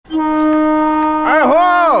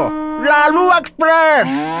LaLu Express.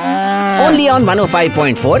 Only on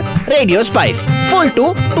 105.4 Radio Spice. Full to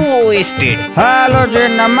twisted. Hello जी,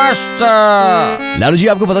 नमस्ते। लालू जी,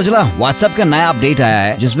 आपको पता चला व्हाट्सएप का नया अपडेट आया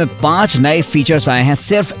है जिसमें 5 नए फीचर्स आए हैं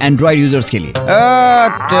सिर्फ एंड्रॉइड यूजर्स के लिए।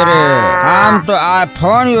 तेरे हम तो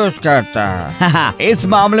आईफोन यूज करता है। इस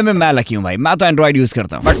मामले में मैं लकी हूँ भाई, मैं तो एंड्रॉइड यूज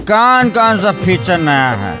करता हूँ। बट कौन सा फीचर नया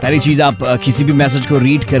है? पहली चीज, आप किसी भी मैसेज को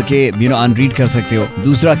रीड करके अनरीड कर सकते हो।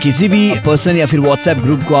 दूसरा, किसी भी पर्सन या फिर व्हाट्सएप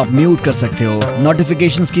ग्रुप को आप म्यूट कर सकते हो।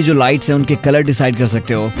 नोटिफिकेशंस की जो लाइट्स हैं उनके कलर डिसाइड कर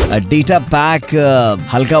सकते हो। डेटा पैक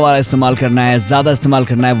हल्का वाला इस्तेमाल करना है, ज्यादा इस्तेमाल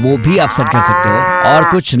करना है, वो भी आप सेट कर सकते हो। और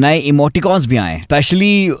कुछ नए इमोटिकॉन्स भी आए,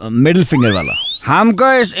 स्पेशली मिडिल फिंगर वाला।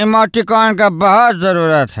 हमको इस इमोटिकॉन का बहुत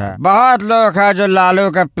जरूरत है। बहुत लोग हैं जो लालू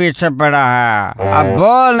के पीछे पड़ा है। अब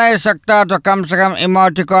बोल नहीं सकता तो कम से कम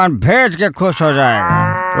इमोटिकॉन भेज के खुश हो जाएगा।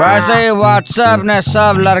 वैसे ही व्हाट्सएप ने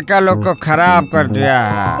सब लड़का लोग को खराब कर दिया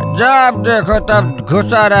है। जब देखो तब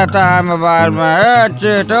घुसा रहता है मोबाइल में।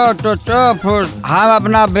 हम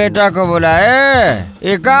अपना बेटा को बुलाए,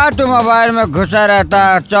 तू मोबाइल में घुसा रहता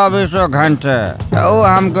है 24 घंटे। तो वो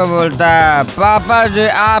हमको बोलता है, पापा जी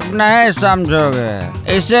आप नहीं समझोगे,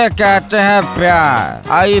 इसे कहते हैं प्यार।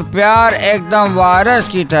 और ये प्यार एकदम वायरस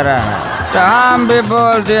की तरह है। तो हम भी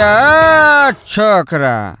बोल दिया,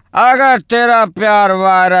 छोकरा अगर तेरा प्यार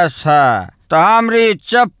वायरस है तो हमारी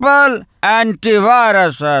चप्पल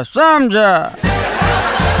एंटीवायरस है, समझा?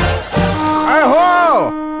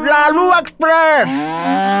 LaLu Express.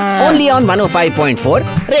 Only on 105.4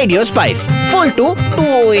 Radio Spice. Full to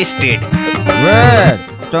twisted. वेद,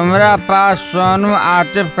 तुम्हारा पास सोनू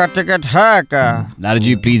आतिफ का टिकट है क्या? लालू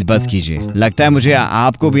जी प्लीज बस कीजिए। लगता है मुझे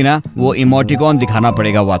आपको भी ना वो इमोटिकॉन दिखाना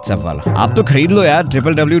पड़ेगा व्हाट्सएप वाला। आप तो खरीद लो यार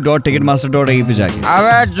www.ticketmaster.in पे जाके।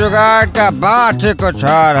 अबे जुगाड़ का बात ही कुछ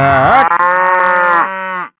और है।